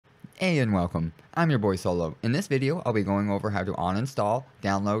Hey and welcome, I'm your boy Solo. In this video, I'll be going over how to uninstall,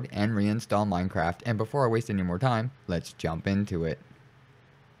 download, and reinstall Minecraft, and before I waste any more time, let's jump into it.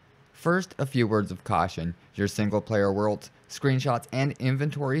 First, a few words of caution. Your single player worlds, screenshots, and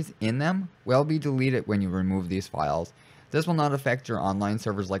inventories in them will be deleted when you remove these files. This will not affect your online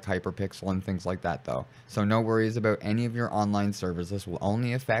servers like Hyperpixel and things like that though, so no worries about any of your online servers. This will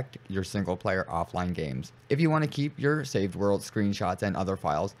only affect your single player offline games. If you want to keep your saved world screenshots and other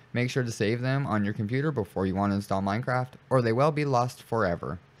files, make sure to save them on your computer before you want to install Minecraft, or they will be lost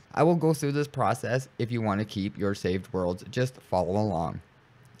forever. I will go through this process if you want to keep your saved worlds, just follow along.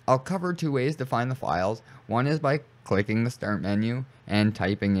 I'll cover two ways to find the files. One is by clicking the start menu and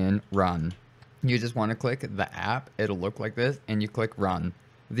typing in run. You just want to click the app, it'll look like this, and you click run.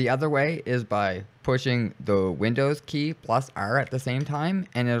 The other way is by pushing the Windows key plus R at the same time,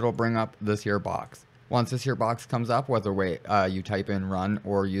 and it'll bring up this here box. Once this here box comes up, whether way you type in run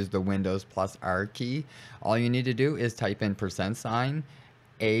or use the Windows plus R key, all you need to do is type in %,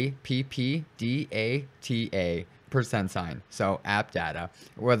 APPDATA, %, so app data,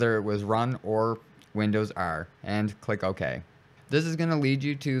 whether it was run or Windows R, and click OK. This is going to lead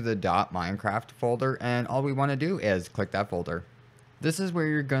you to the .minecraft folder, and all we want to do is click that folder. This is where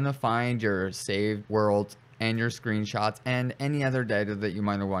you're going to find your saved worlds and your screenshots and any other data that you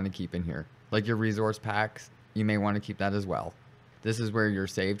might want to keep in here. Like your resource packs, you may want to keep that as well. This is where your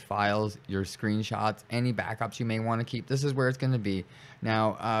saved files, your screenshots, any backups you may want to keep, this is where it's going to be.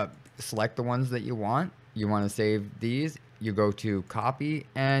 Now, select the ones that you want. You want to save these, you go to copy,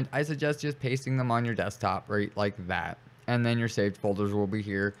 and I suggest just pasting them on your desktop right like that. And then your saved folders will be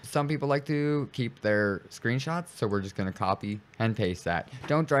here. Some people like to keep their screenshots, so we're just going to copy and paste that.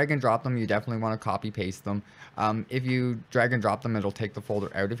 Don't drag and drop them. You definitely want to copy paste them. If you drag and drop them, it'll take the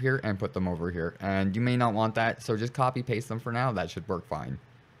folder out of here and put them over here. And you may not want that, so just copy paste them for now. That should work fine.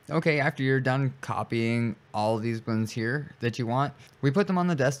 Okay, after you're done copying all of these ones here that you want, we put them on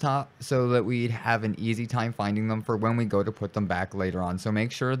the desktop so that we'd have an easy time finding them for when we go to put them back later on. So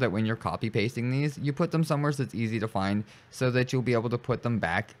make sure that when you're copy pasting these, you put them somewhere that's easy to find so that you'll be able to put them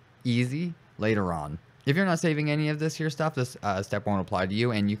back easy later on. If you're not saving any of this here stuff, this step won't apply to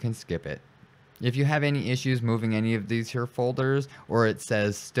you and you can skip it. If you have any issues moving any of these here folders, or it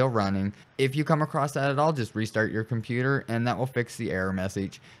says still running, if you come across that at all, just restart your computer and that will fix the error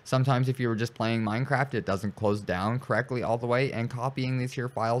message. Sometimes if you were just playing Minecraft, it doesn't close down correctly all the way, and copying these here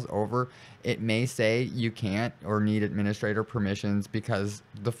files over, it may say you can't or need administrator permissions because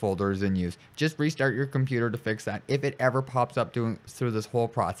the folder is in use. Just restart your computer to fix that. If it ever pops up through this whole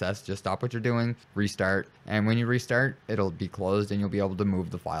process, just stop what you're doing, restart, and when you restart, it'll be closed and you'll be able to move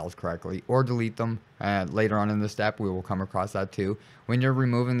the files correctly or delete them. Later on in the step, we will come across that too. When you're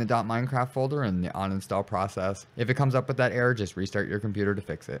removing the .minecraft folder in the uninstall process, if it comes up with that error, just restart your computer to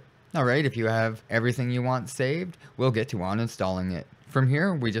fix it. Alright, if you have everything you want saved, we'll get to uninstalling it. From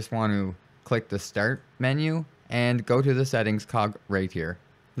here, we just want to click the start menu and go to the settings cog right here.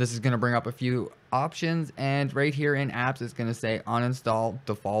 This is going to bring up a few options, and right here in apps, it's going to say uninstall,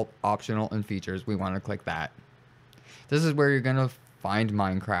 default, optional, and features. We want to click that. This is where you're going to find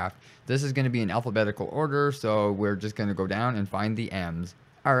Minecraft. This is going to be in alphabetical order, so we're just going to go down and find the M's.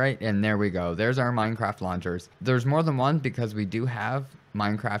 Alright, and there we go. There's our Minecraft launchers. There's more than one because we do have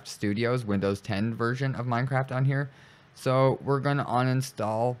Minecraft Studios Windows 10 version of Minecraft on here. So we're going to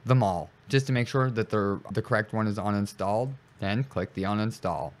uninstall them all just to make sure that the correct one is uninstalled. Then click the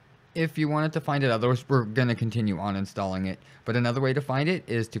uninstall. If you wanted to find it otherwise, we're going to continue uninstalling it. But another way to find it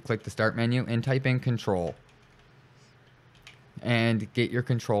is to click the start menu and type in control. And get your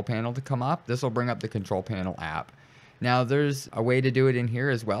control panel to come up. This will bring up the control panel app. Now there's a way to do it in here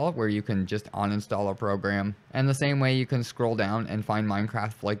as well, where you can just uninstall a program, and the same way you can scroll down and find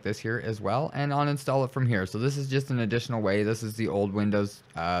Minecraft like this here as well and uninstall it from here. So this is just an additional way. This is the old Windows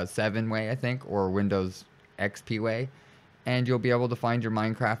 7 way, I think, or Windows XP way, and you'll be able to find your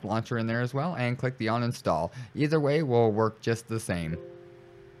Minecraft launcher in there as well and click the uninstall. Either way will work just the same.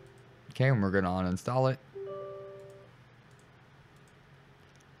 Okay, and we're going to uninstall it.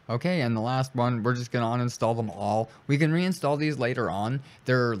 Okay, and the last one, we're just going to uninstall them all. We can reinstall these later on.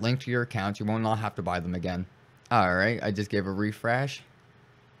 They're linked to your account. You will not have to buy them again. Alright, I just gave a refresh.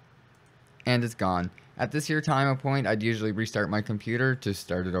 And it's gone. At this here time point, I'd usually restart my computer to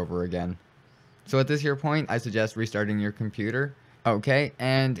start it over again. So at this here point, I suggest restarting your computer. Okay,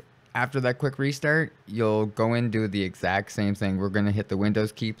 and after that quick restart, you'll go in and do the exact same thing. We're going to hit the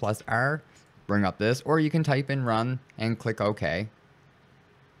Windows key plus R, bring up this, or you can type in run and click OK.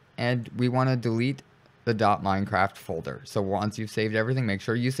 And we want to delete the .minecraft folder. So once you've saved everything, make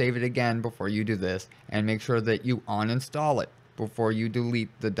sure you save it again before you do this, and make sure that you uninstall it before you delete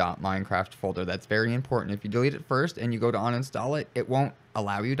the .minecraft folder. That's very important. If you delete it first and you go to uninstall it, it won't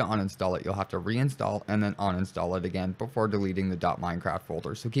allow you to uninstall it. You'll have to reinstall and then uninstall it again before deleting the .minecraft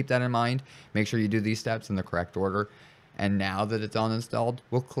folder. So keep that in mind. Make sure you do these steps in the correct order. And now that it's uninstalled,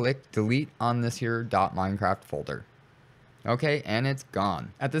 we'll click delete on this here .minecraft folder. Okay, and it's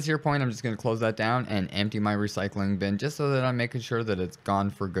gone. At this here point, I'm just going to close that down and empty my recycling bin just so that I'm making sure that it's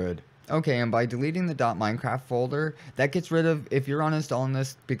gone for good. Okay, and by deleting the .minecraft folder, that gets rid of, if you're uninstalling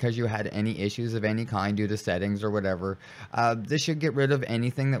this because you had any issues of any kind due to settings or whatever, this should get rid of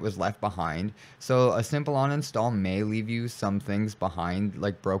anything that was left behind. So a simple uninstall may leave you some things behind,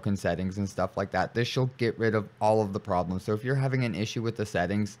 like broken settings and stuff like that. This should get rid of all of the problems. So if you're having an issue with the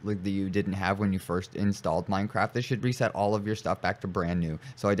settings like that you didn't have when you first installed Minecraft, this should reset all of your stuff back to brand new.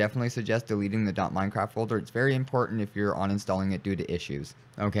 So I definitely suggest deleting the .minecraft folder. It's very important if you're uninstalling it due to issues.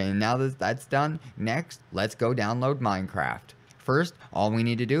 Okay, now that that's done, next, let's go download Minecraft. First, all we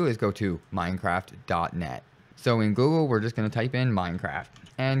need to do is go to minecraft.net. So in Google, we're just going to type in Minecraft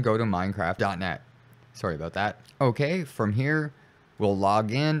and go to minecraft.net. Sorry about that. Okay, from here, we'll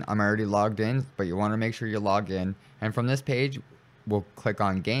log in. I'm already logged in, but you want to make sure you log in. And from this page, we'll click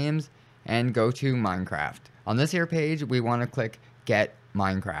on Games and go to Minecraft. On this here page, we want to click Get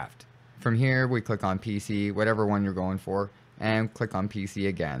Minecraft. From here, we click on PC, whatever one you're going for, and click on PC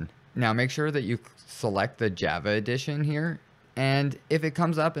again. Now make sure that you select the Java edition here, and if it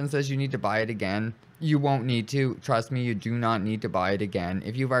comes up and says you need to buy it again, you won't need to. Trust me, you do not need to buy it again.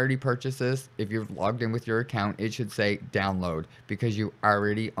 If you've already purchased this, if you've logged in with your account, it should say download because you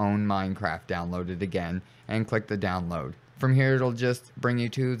already own Minecraft. Download it again and click the download. From here, it'll just bring you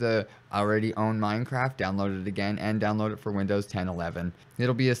to the already owned Minecraft, download it again, and download it for Windows 10, 11.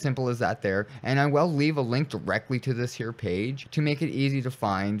 It'll be as simple as that there. And I will leave a link directly to this here page to make it easy to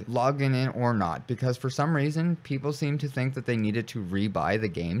find, login in or not, because for some reason, people seem to think that they needed to rebuy the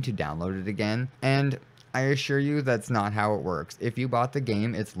game to download it again. And I assure you that's not how it works. If you bought the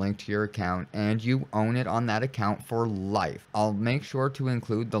game, it's linked to your account and you own it on that account for life. I'll make sure to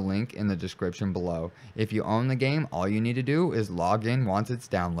include the link in the description below. If you own the game, all you need to do is log in once it's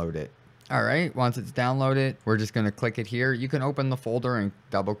downloaded. Alright, once it's downloaded, we're just going to click it here. You can open the folder and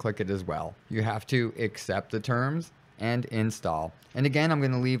double click it as well. You have to accept the terms and install. And again, I'm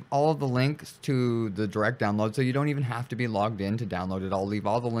going to leave all of the links to the direct download, so you don't even have to be logged in to download it. I'll leave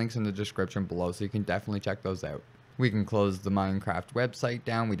all the links in the description below, so you can definitely check those out. We can close the Minecraft website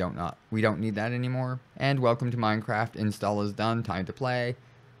down. We don't need that anymore. And welcome to Minecraft. Install is done. Time to play.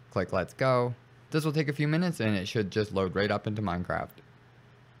 Click Let's Go. This will take a few minutes, and it should just load right up into Minecraft.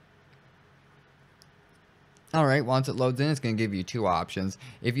 Alright, once it loads in, it's going to give you two options.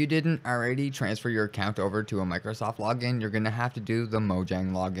 If you didn't already transfer your account over to a Microsoft login, you're going to have to do the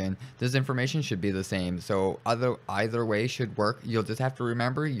Mojang login. This information should be the same, so either way should work. You'll just have to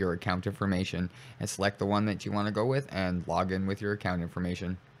remember your account information and select the one that you want to go with and log in with your account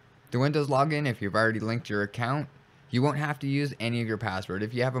information. The Windows login, if you've already linked your account, you won't have to use any of your password.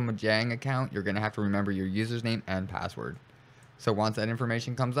 If you have a Mojang account, you're going to have to remember your username and password. So once that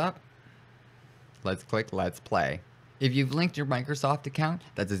information comes up, let's click Let's Play. If you've linked your Microsoft account,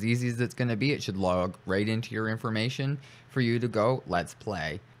 that's as easy as it's going to be. It should log right into your information for you to go Let's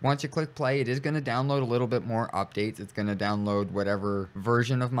Play. Once you click play, it is going to download a little bit more updates. It's going to download whatever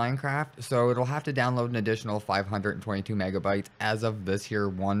version of Minecraft. So it'll have to download an additional 522 megabytes as of this here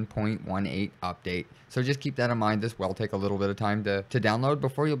 1.18 update. So just keep that in mind. This will take a little bit of time to download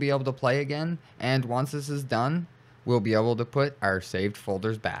before you'll be able to play again. And once this is done, we'll be able to put our saved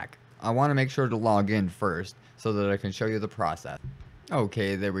folders back. I want to make sure to log in first so that I can show you the process.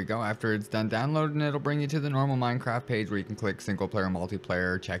 Okay, there we go. After it's done downloading, it'll bring you to the normal Minecraft page where you can click single player,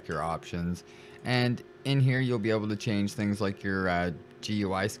 multiplayer, check your options. And in here, you'll be able to change things like your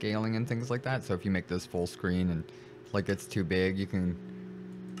GUI scaling and things like that. So if you make this full screen and like it's too big, you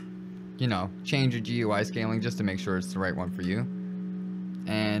can, you know, change your GUI scaling just to make sure it's the right one for you.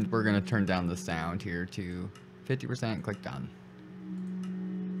 And we're going to turn down the sound here to 50% and click done,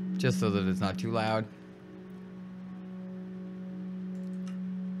 just so that it's not too loud.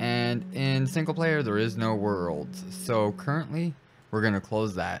 And in single player, there is no worlds. So currently, we're going to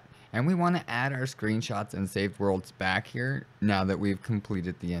close that. And we want to add our screenshots and saved worlds back here now that we've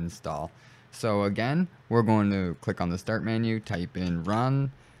completed the install. So again, we're going to click on the start menu, type in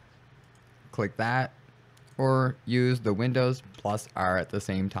run, click that, or use the Windows plus R at the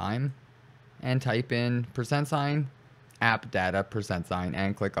same time, and type in %, app data %,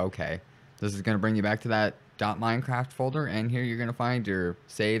 and click OK. This is going to bring you back to that .minecraft folder, and here you're going to find your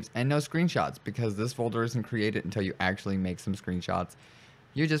saves and no screenshots because this folder isn't created until you actually make some screenshots.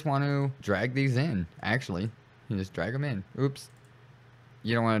 You just want to drag these in. Actually, you just drag them in. Oops.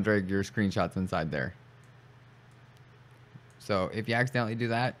 you don't want to drag your screenshots inside there. So if you accidentally do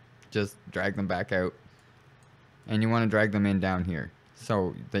that, just drag them back out. And you want to drag them in down here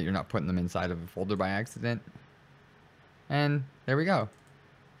so that you're not putting them inside of a folder by accident. And there we go.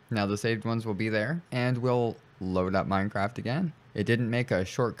 Now the saved ones will be there, and we'll load up Minecraft again. It didn't make a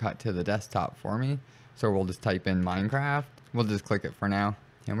shortcut to the desktop for me, so we'll just type in Minecraft. We'll just click it for now,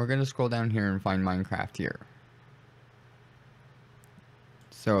 and we're going to scroll down here and find Minecraft here.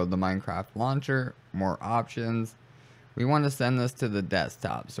 So the Minecraft launcher, more options. We want to send this to the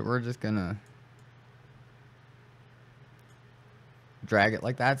desktop, so we're just going to drag it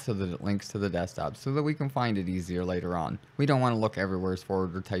like that so that it links to the desktop so that we can find it easier later on. We don't want to look everywhere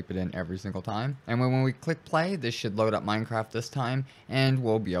forward or type it in every single time. And when we click play, this should load up Minecraft this time, and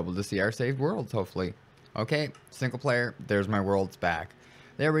we'll be able to see our saved worlds, hopefully. Okay, single player, there's my worlds back.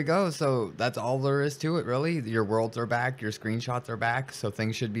 There we go. So that's all there is to it, really. Your worlds are back, your screenshots are back, so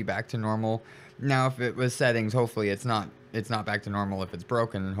things should be back to normal. Now, if it was settings, hopefully it's not back to normal if it's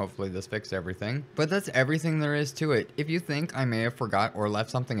broken, and hopefully this fixed everything. But that's everything there is to it. If you think I may have forgot or left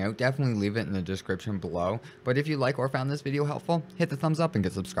something out, definitely leave it in the description below. But if you like or found this video helpful, hit the thumbs up and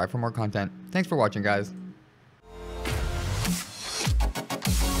get subscribed for more content. Thanks for watching, guys.